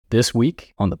this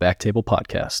week on the Backtable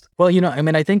Podcast. Well,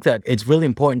 I think that it's really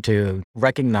important to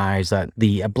recognize that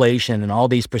the ablation and all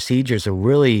these procedures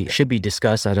should be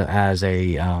discussed as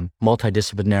a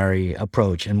multidisciplinary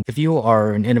approach. And if you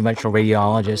are an interventional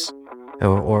radiologist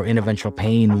or interventional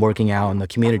pain working out in the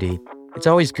community, it's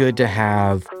always good to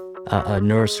have a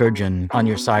neurosurgeon on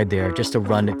your side there just to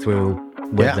run it through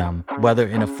with them, whether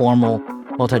in a formal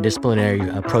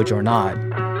multidisciplinary approach or not.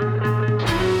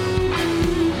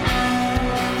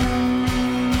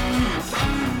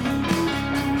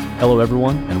 Hello,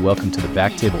 everyone, and welcome to the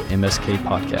Backtable MSK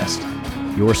Podcast,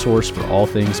 your source for all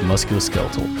things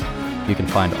musculoskeletal. You can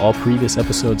find all previous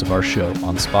episodes of our show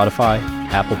on Spotify,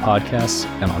 Apple Podcasts,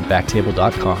 and on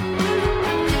backtable.com.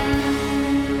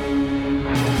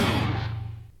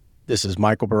 This is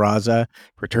Michael Barraza,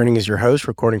 returning as your host,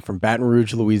 recording from Baton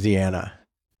Rouge, Louisiana.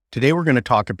 Today, we're going to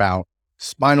talk about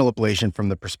spinal ablation from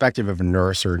the perspective of a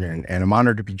neurosurgeon, and I'm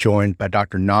honored to be joined by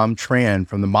Dr. Tran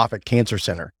from the Moffitt Cancer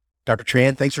Center. Dr.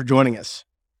 Tran, thanks for joining us.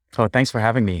 So thanks for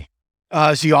having me.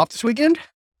 So you off this weekend?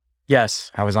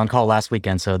 Yes, I was on call last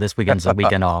weekend, so this weekend's a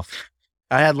weekend off.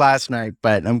 I had last night,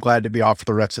 but I'm glad to be off for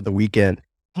the rest of the weekend.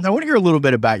 I want to hear a little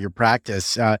bit about your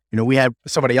practice. We had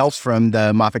somebody else from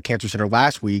the Moffitt Cancer Center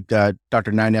last week,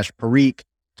 Dr. Ninesh Parikh,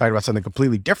 talking about something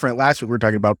completely different. Last week, we were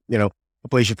talking about,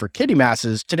 ablation for kidney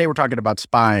masses. Today, we're talking about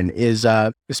spine. Is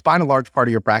spine a large part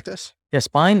of your practice? Yeah,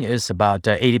 spine is about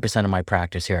 80% of my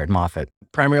practice here at Moffitt.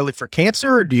 Primarily for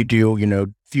cancer, or do you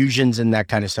do, fusions and that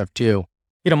kind of stuff too?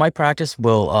 My practice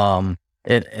will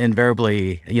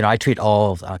invariably, I treat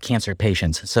all cancer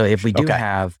patients. So if we do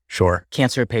have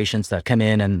cancer patients that come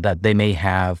in and that they may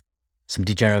have some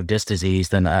degenerative disc disease,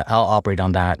 then I'll operate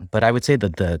on that. But I would say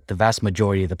that the vast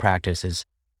majority of the practice is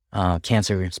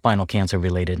spinal cancer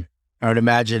related. I would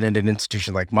imagine in an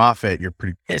institution like Moffitt, you're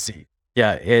pretty busy.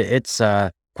 Yeah, it's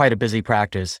quite a busy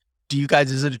practice.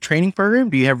 Is it a training program?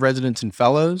 Do you have residents and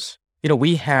fellows?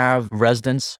 We have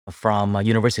residents from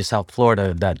University of South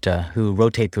Florida that who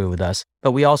rotate through with us,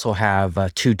 but we also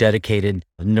have 2 dedicated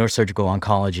neurosurgical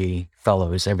oncology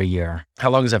fellows every year. How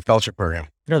long is that fellowship program?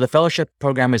 The fellowship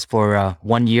program is for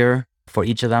 1 year for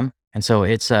each of them. And so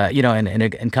it's, and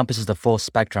it encompasses the full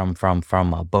spectrum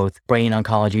from both brain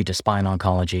oncology to spine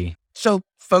oncology. So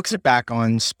focus it back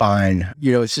on spine.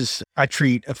 I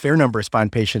treat a fair number of spine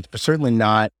patients, but certainly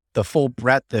not the full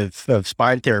breadth of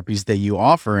spine therapies that you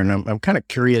offer. And I'm kind of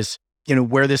curious,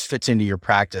 where this fits into your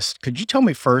practice. Could you tell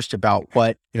me first about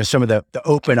what, some of the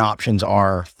open options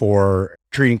are for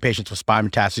treating patients with spine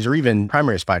metastases or even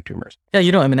primary spine tumors? Yeah,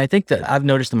 I think that I've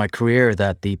noticed in my career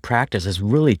that the practice has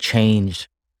really changed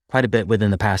quite a bit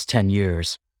within the past 10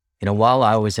 years. While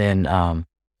I was in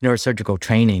neurosurgical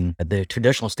training, the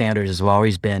traditional standards has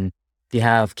always been, if you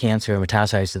have cancer or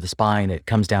metastasized to the spine, it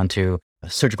comes down to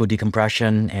surgical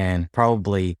decompression and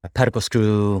probably a pedicle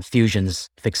screw fusions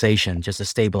fixation just to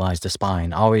stabilize the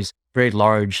spine. Always very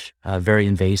large, very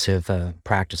invasive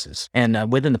practices.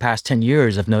 And within the past 10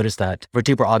 years, I've noticed that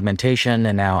vertebral augmentation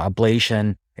and now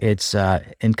ablation, it's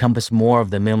encompassed more of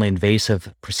the minimally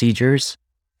invasive procedures,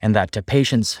 and that to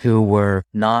patients who were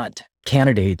not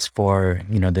candidates for,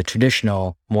 the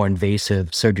traditional, more invasive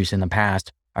surgeries in the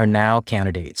past are now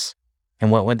candidates. And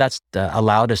what that's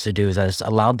allowed us to do is that it's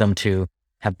allowed them to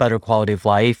have better quality of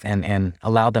life and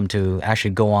allow them to actually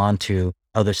go on to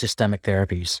other systemic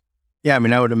therapies. Yeah,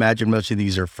 I would imagine most of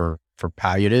these are for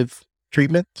palliative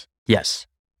treatment. Yes.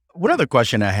 One other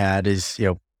question I had is,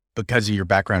 because of your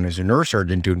background as a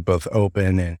neurosurgeon doing both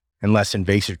open and less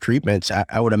invasive treatments,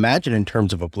 I would imagine in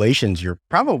terms of ablations, you're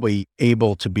probably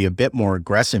able to be a bit more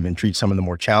aggressive and treat some of the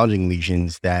more challenging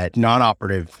lesions that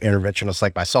non-operative interventionists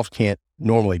like myself can't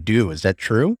normally do. Is that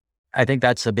true? I think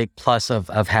that's a big plus of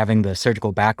having the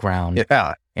surgical background.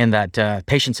 Yeah. And that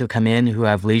patients who come in who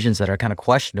have lesions that are kind of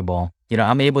questionable,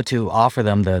 I'm able to offer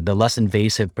them the less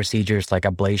invasive procedures like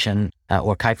ablation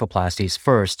or kyphoplasties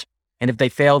first. And if they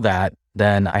fail that,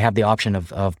 then I have the option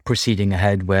of proceeding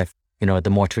ahead with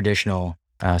the more traditional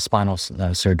spinal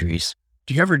surgeries.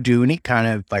 Do you ever do any kind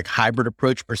of like hybrid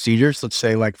approach procedures? Let's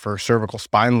say like for cervical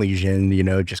spine lesion,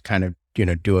 just kind of,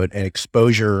 do an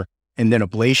exposure and then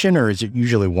ablation, or is it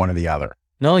usually one or the other?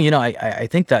 No, I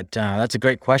think that that's a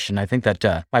great question. I think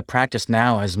that my practice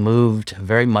now has moved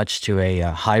very much to a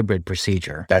hybrid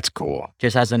procedure. That's cool.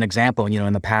 Just as an example,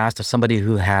 in the past, if somebody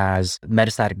who has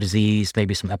metastatic disease,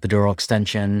 maybe some epidural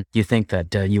extension, you think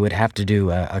that you would have to do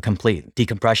a complete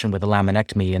decompression with a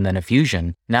laminectomy and then a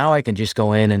fusion. Now I can just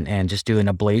go in and just do an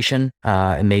ablation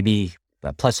and maybe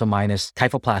plus or minus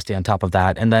kyphoplasty on top of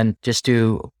that, and then just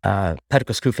do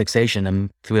pedicle screw fixation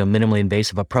and through a minimally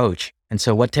invasive approach. And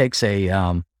so what takes a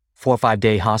 4 or 5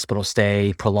 day hospital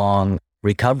stay, prolonged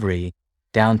recovery,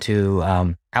 down to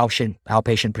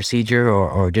outpatient procedure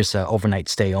or just an overnight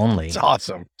stay only. It's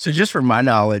awesome. So just for my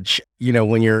knowledge,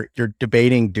 when you're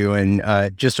debating doing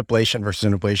just ablation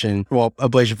versus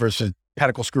ablation versus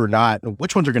pedicle screw or not,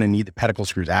 which ones are going to need the pedicle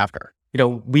screws after?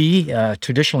 We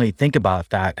traditionally think about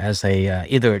that as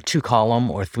either a 2-column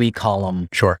or 3-column.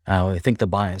 Sure. I think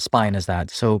the spine is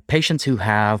that. So patients who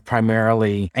have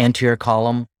primarily anterior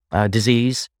column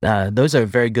disease, those are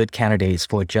very good candidates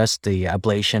for just the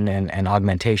ablation and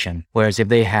augmentation. Whereas if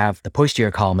they have the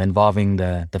posterior column involving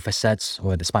the facets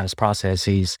or the spinous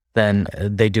processes, then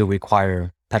they do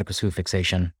require pedicle screw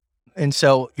fixation. And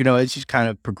so, as you kind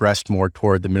of progressed more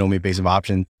toward the minimally invasive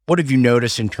option, what have you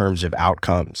noticed in terms of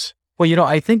outcomes? Well,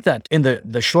 I think that in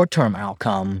the short-term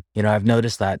outcome, I've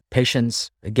noticed that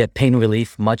patients get pain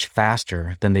relief much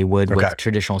faster than they would with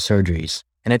traditional surgeries.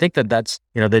 And I think that that's,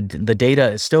 the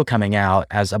data is still coming out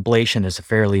as ablation is a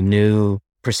fairly new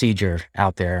procedure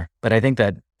out there. But I think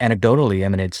that anecdotally,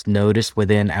 it's noticed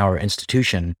within our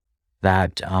institution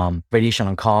that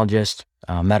radiation oncologists,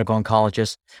 medical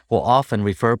oncologists will often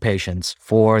refer patients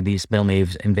for these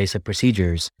minimally invasive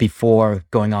procedures before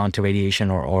going on to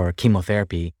radiation or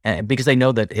chemotherapy, because they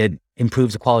know that it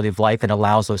improves the quality of life and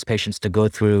allows those patients to go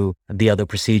through the other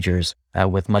procedures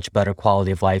with much better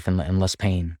quality of life and less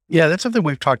pain. Yeah, that's something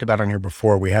we've talked about on here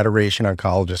before. We had a radiation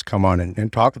oncologist come on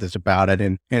and talk with us about it.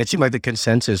 And it seemed like the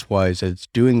consensus was that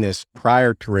doing this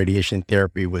prior to radiation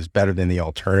therapy was better than the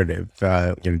alternative,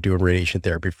 doing radiation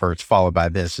therapy first, followed by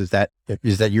this. Is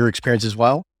that your experience as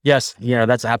well? Yes,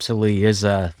 that's absolutely is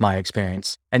my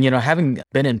experience. And, having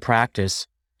been in practice,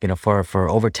 for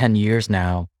over 10 years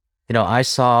now, I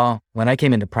saw when I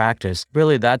came into practice,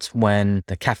 really that's when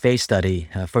the CAFE study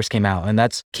first came out, and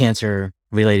that's cancer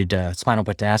related to spinal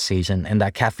metastases. And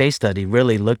that CAFE study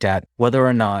really looked at whether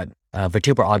or not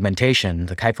vertebral augmentation,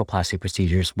 the kyphoplasty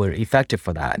procedures, were effective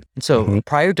for that. And so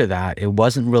prior to that, it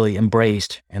wasn't really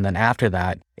embraced. And then after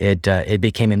that, it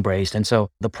became embraced. And so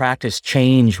the practice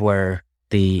changed where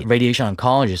the radiation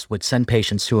oncologist would send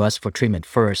patients to us for treatment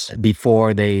first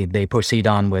before they proceed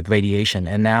on with radiation.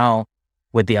 And now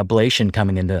with the ablation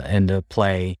coming into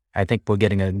play, I think we're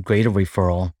getting a greater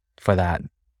referral for that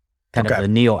kind of the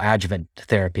neoadjuvant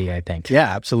therapy, I think.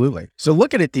 Yeah, absolutely. So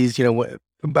looking at these, I'm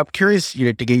curious,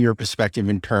 to get your perspective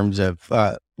in terms of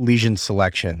lesion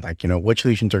selection, like, which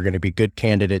lesions are going to be good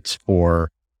candidates for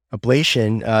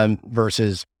ablation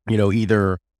versus,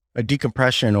 either a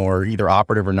decompression or either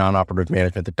operative or non-operative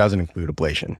management that doesn't include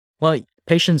ablation. Well,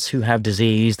 patients who have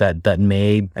disease that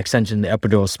may extend in the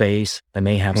epidural space, that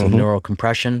may have some neural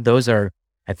compression, those are,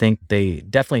 I think they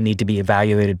definitely need to be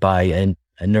evaluated by a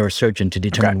neurosurgeon to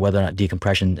determine whether or not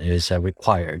decompression is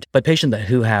required. But patients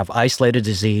who have isolated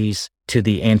disease to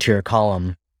the anterior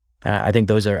column, I think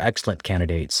those are excellent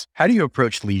candidates. How do you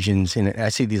approach lesions? And I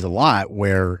see these a lot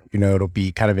where, it'll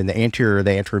be kind of in the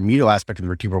anteromedial aspect of the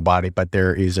vertebral body, but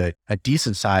there is a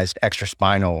decent sized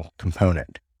extraspinal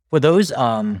component. Well, those,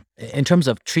 in terms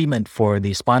of treatment for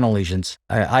the spinal lesions,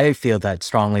 I feel that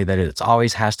strongly that it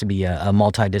always has to be a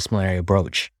multidisciplinary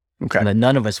approach. And that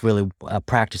none of us really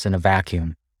practice in a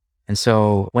vacuum. And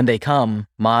so when they come,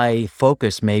 my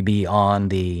focus may be on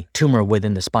the tumor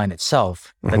within the spine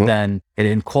itself, but then it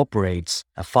incorporates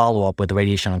a follow-up with a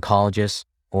radiation oncologist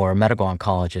or a medical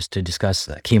oncologist to discuss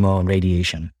chemo and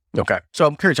radiation. Okay. So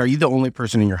I'm curious, are you the only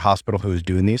person in your hospital who is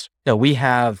doing these? No, we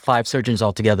have 5 surgeons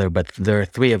altogether, but there are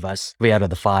 3 of us. 3 out of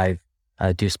the 5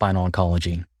 do spinal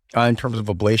oncology. In terms of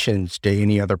ablations, do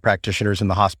any other practitioners in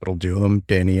the hospital do them?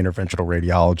 Do any interventional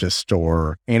radiologist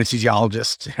or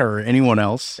anesthesiologist or anyone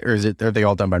else? Or are they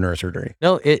all done by neurosurgery?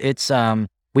 No, it's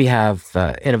we have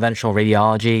interventional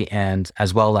radiology and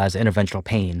as well as interventional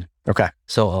pain. Okay.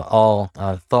 So all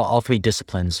 3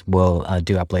 disciplines will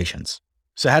do ablations.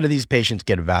 So how do these patients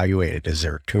get evaluated? Is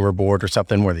there a tumor board or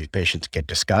something where these patients get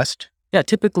discussed? Yeah,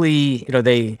 typically,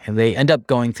 they end up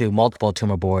going through multiple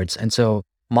tumor boards. And so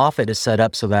Moffitt is set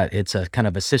up so that it's a kind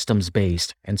of a systems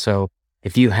based. And so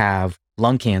if you have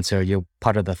lung cancer, you're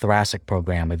part of the thoracic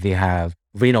program. If you have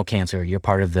renal cancer, you're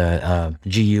part of the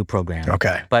GU program.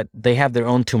 Okay. But they have their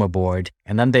own tumor board.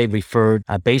 And then they refer,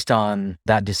 based on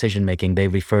that decision making, they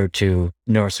refer to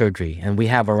neurosurgery. And we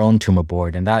have our own tumor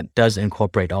board. And that does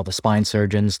incorporate all the spine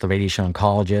surgeons, the radiation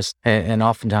oncologists, and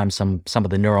oftentimes some of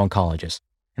the neuro-oncologists.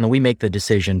 And then we make the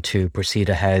decision to proceed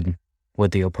ahead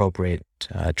with the appropriate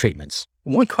treatments.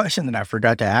 One question that I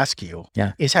forgot to ask you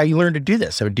is how you learned to do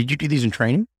this. So did you do these in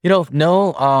training?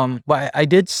 No. Well, I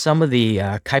did some of the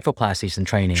kyphoplasties in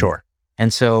training. Sure.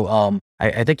 And so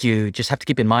I think you just have to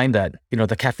keep in mind that,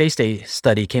 the CAFE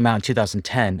study came out in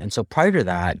 2010. And so prior to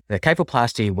that, the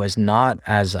kyphoplasty was not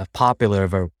as popular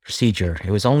of a procedure.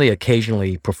 It was only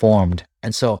occasionally performed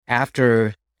And so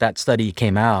after that study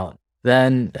came out,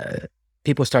 then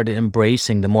people started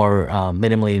embracing the more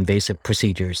minimally invasive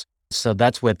procedures. So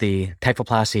that's with the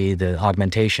kyphoplasty, the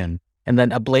augmentation. And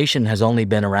then ablation has only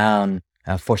been around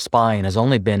for spine, has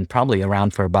only been probably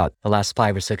around for about the last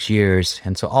 5 or 6 years.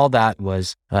 And so all that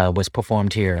was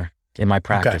performed here in my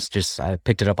practice. I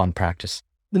picked it up on practice.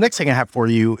 The next thing I have for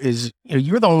you is,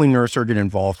 you're the only neurosurgeon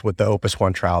involved with the Opus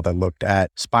One trial that looked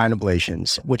at spine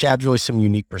ablations, which adds really some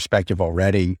unique perspective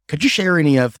already. Could you share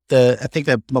any of I think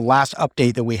that the last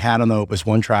update that we had on the Opus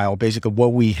One trial, basically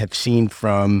what we have seen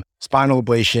from spinal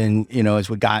ablation, as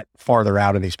we got farther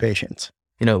out of these patients?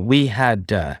 We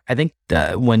had, I think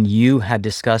when you had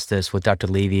discussed this with Dr.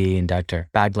 Levy and Dr.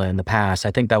 Bagla in the past,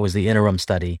 I think that was the interim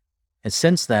study. And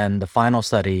since then, the final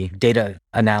study data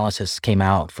analysis came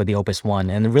out for the Opus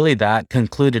One, and really that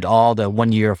concluded all the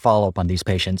 1-year follow-up on these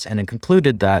patients, and it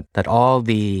concluded that all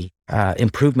the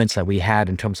improvements that we had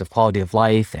in terms of quality of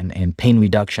life and pain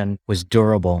reduction was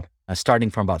durable, starting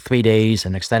from about 3 days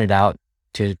and extended out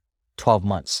to 12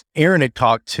 months. Aaron had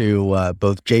talked to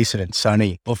both Jason and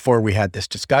Sonny before we had this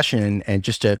discussion, and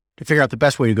just to figure out the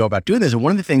best way to go about doing this. And one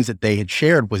of the things that they had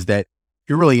shared was that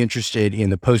you're really interested in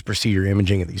the post-procedure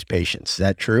imaging of these patients. Is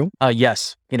that true?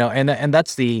 Yes. And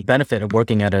that's the benefit of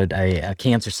working at a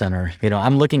cancer center.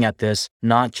 I'm looking at this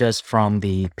not just from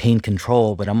the pain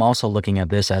control, but I'm also looking at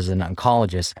this as an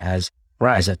oncologist, as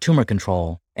a tumor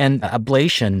control. And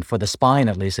ablation for the spine,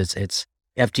 at least, it's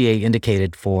FDA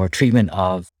indicated for treatment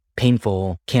of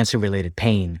painful cancer-related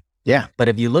pain. Yeah. But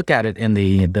if you look at it in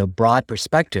the broad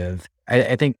perspective,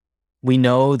 I think we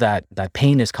know that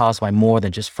pain is caused by more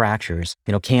than just fractures.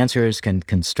 Cancers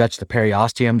can stretch the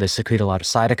periosteum. They secrete a lot of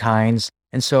cytokines.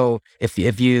 And so if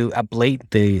you ablate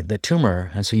the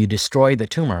tumor, and so you destroy the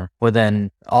tumor, well,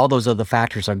 then all those other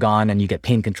factors are gone and you get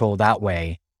pain control that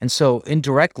way. And so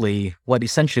indirectly, what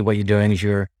you're doing is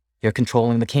you're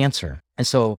controlling the cancer. And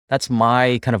so that's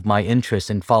my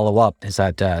interest in follow-up, is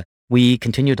that we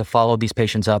continue to follow these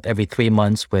patients up every 3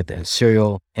 months with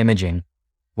serial imaging,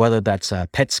 whether that's a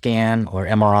PET scan or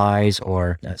MRIs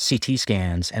or CT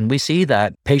scans. And we see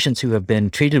that patients who have been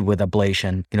treated with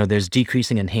ablation, there's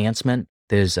decreasing enhancement,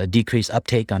 there's a decreased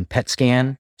uptake on PET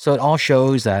scan. So it all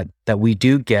shows that we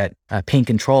do get pain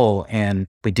control, and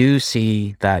we do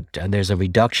see that there's a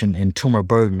reduction in tumor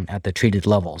burden at the treated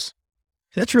levels.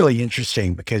 That's really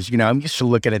interesting because, I'm used to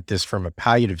looking at this from a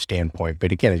palliative standpoint.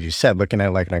 But again, as you said, looking at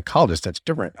it like an oncologist, that's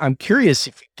different. I'm curious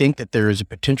if you think that there is a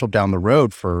potential down the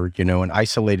road for, an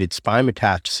isolated spine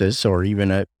metastasis or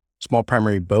even a small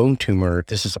primary bone tumor, if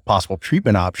this is a possible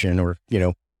treatment option, or,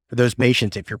 for those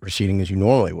patients, if you're proceeding as you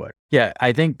normally would. Yeah,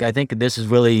 I think this is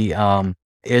really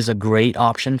is a great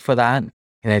option for that.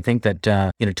 And I think that,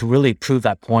 to really prove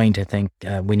that point, I think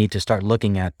we need to start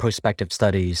looking at prospective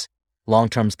studies,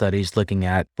 long-term studies looking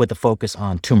at with a focus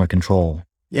on tumor control.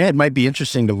 Yeah, it might be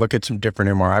interesting to look at some different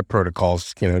MRI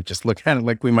protocols, just look at it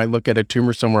like we might look at a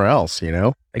tumor somewhere else,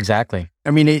 Exactly.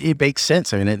 I mean, it makes sense.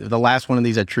 The last one of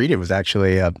these I treated was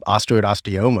actually a osteoid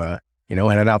osteoma, and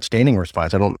an outstanding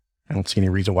response. I don't see any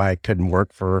reason why it couldn't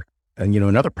work for,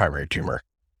 another primary tumor.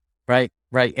 Right.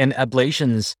 And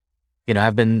ablations,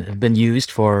 have been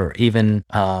used for even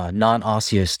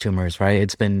non-osseous tumors, right?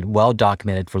 It's been well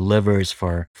documented for livers,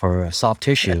 for soft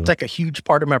tissue. It's like a huge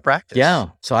part of my practice. Yeah.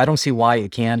 So I don't see why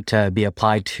it can't be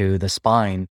applied to the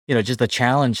spine. Just the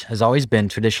challenge has always been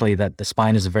traditionally that the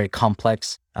spine is a very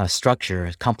complex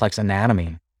structure, complex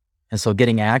anatomy. And so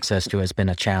getting access to it has been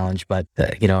a challenge, but,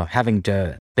 having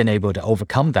been able to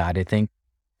overcome that, I think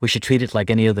we should treat it like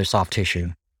any other soft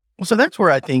tissue. Well, so that's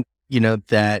where I think,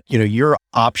 that, your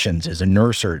options as a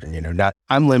neurosurgeon,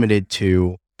 I'm limited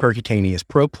to percutaneous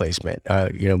probe placement,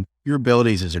 your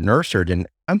abilities as a neurosurgeon.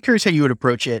 I'm curious how you would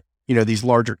approach it, these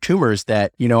larger tumors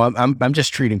that, I'm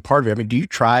just treating part of it. Do you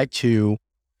try to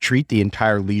treat the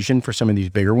entire lesion for some of these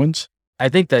bigger ones? I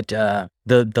think that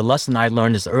the lesson I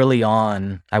learned is early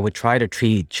on, I would try to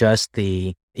treat just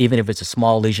even if it's a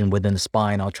small lesion within the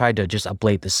spine, I'll try to just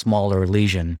ablate the smaller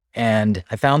lesion. And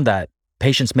I found that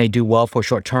patients may do well for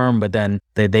short term, but then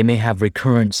they may have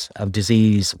recurrence of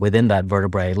disease within that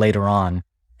vertebrae later on.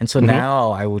 And so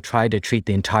now I will try to treat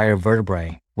the entire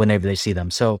vertebrae whenever they see them.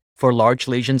 So for large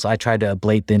lesions, I try to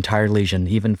ablate the entire lesion.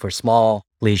 Even for small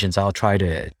lesions, I'll try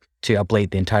to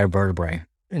ablate the entire vertebrae.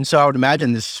 And so I would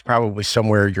imagine this is probably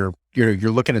somewhere you're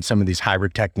looking at some of these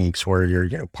hybrid techniques where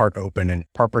you're part open and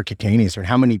part percutaneous. Or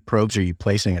how many probes are you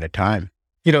placing at a time?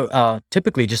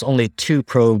 Typically just only 2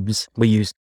 probes. We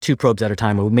use 2 probes at a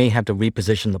time. We may have to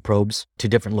reposition the probes to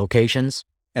different locations.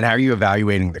 And how are you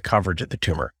evaluating the coverage of the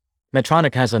tumor?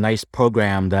 Medtronic has a nice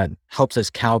program that helps us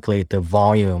calculate the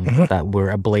volume that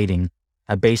we're ablating.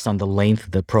 based on the length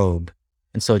of the probe.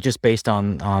 And so just based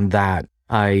on that,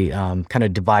 I kind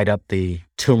of divide up the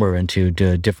tumor into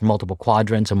different multiple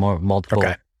quadrants or multiple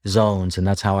zones. And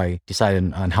that's how I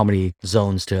decided on how many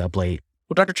zones to ablate.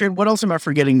 Well, Dr. Tran, what else am I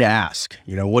forgetting to ask?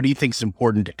 What do you think is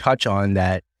important to touch on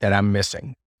that I'm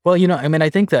missing? Well, I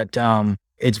think that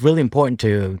it's really important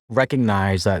to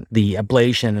recognize that the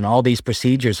ablation and all these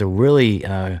procedures are really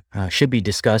should be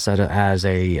discussed as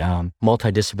a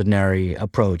multidisciplinary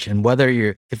approach. And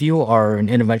if you are an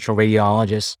interventional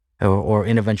radiologist or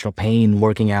interventional pain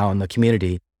working out in the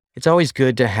community, it's always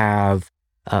good to have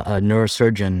a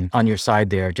neurosurgeon on your side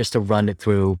there just to run it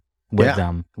through with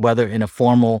them, whether in a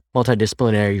formal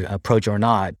multidisciplinary approach or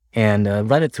not, and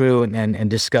run it through and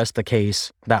discuss the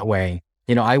case that way.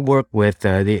 I work with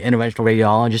the interventional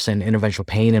radiologist and interventional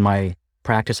pain in my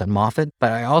practice at Moffitt,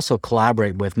 but I also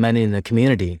collaborate with many in the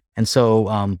community. And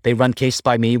so they run cases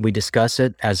by me. We discuss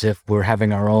it as if we're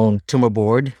having our own tumor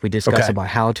board. We discuss about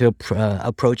how to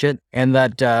approach it, and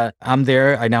that I'm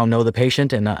there. I now know the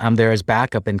patient, and I'm there as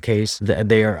backup in case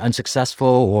they are unsuccessful,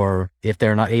 or if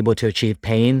they're not able to achieve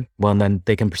pain, well, then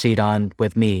they can proceed on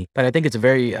with me. But I think it's a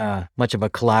very much of a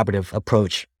collaborative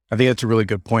approach. I think that's a really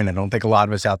good point. I don't think a lot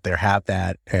of us out there have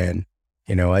that. And,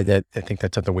 I think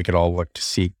that's something we could all look to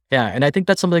seek. Yeah. And I think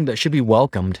that's something that should be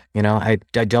welcomed. I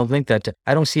don't think that,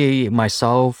 I don't see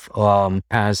myself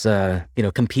as,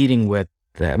 competing with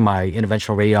my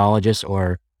interventional radiologist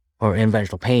or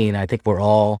interventional pain. I think we're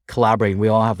all collaborating. We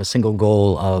all have a single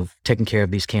goal of taking care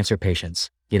of these cancer patients.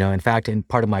 In fact, in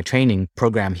part of my training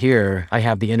program here, I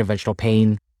have the interventional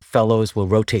pain fellows will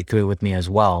rotate through with me as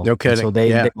well. No kidding. And so they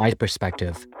get my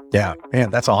perspective. Yeah, man,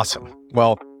 that's awesome.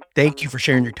 Well, thank you for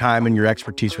sharing your time and your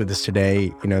expertise with us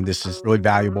today. This is really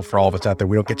valuable for all of us out there.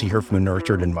 We don't get to hear from the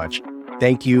neurosurgeon much.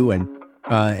 Thank you, and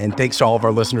thanks to all of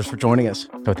our listeners for joining us.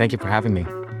 So thank you for having me.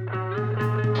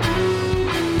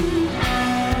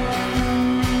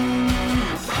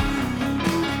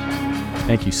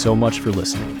 Thank you so much for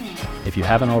listening. If you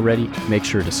haven't already, make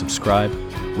sure to subscribe,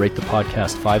 rate the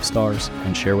podcast 5 stars,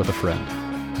 and share with a friend.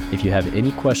 If you have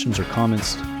any questions or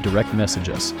comments, direct message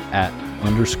us at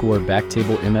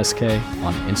 _BacktableMSK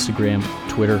on Instagram,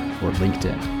 Twitter, or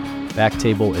LinkedIn.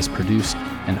 Backtable is produced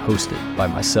and hosted by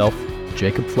myself,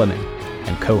 Jacob Fleming,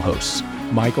 and co-hosts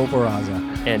Michael Barraza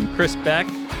and Chris Beck.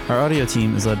 Our audio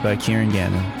team is led by Kieran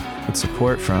Gannon, with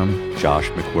support from Josh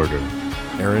McWhirter,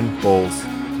 Aaron Bowles,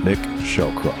 Nick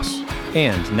Shellcross,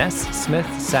 and Ness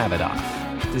Smith-Savadoff.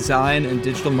 Design and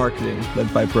digital marketing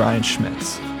led by Brian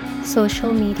Schmitz.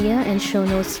 Social media and show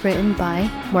notes written by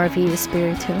Marvi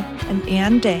Espiritu and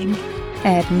Ann Dang.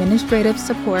 Administrative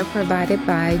support provided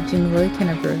by Junwood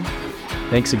Kennebrew.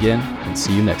 Thanks again, and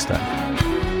see you next time.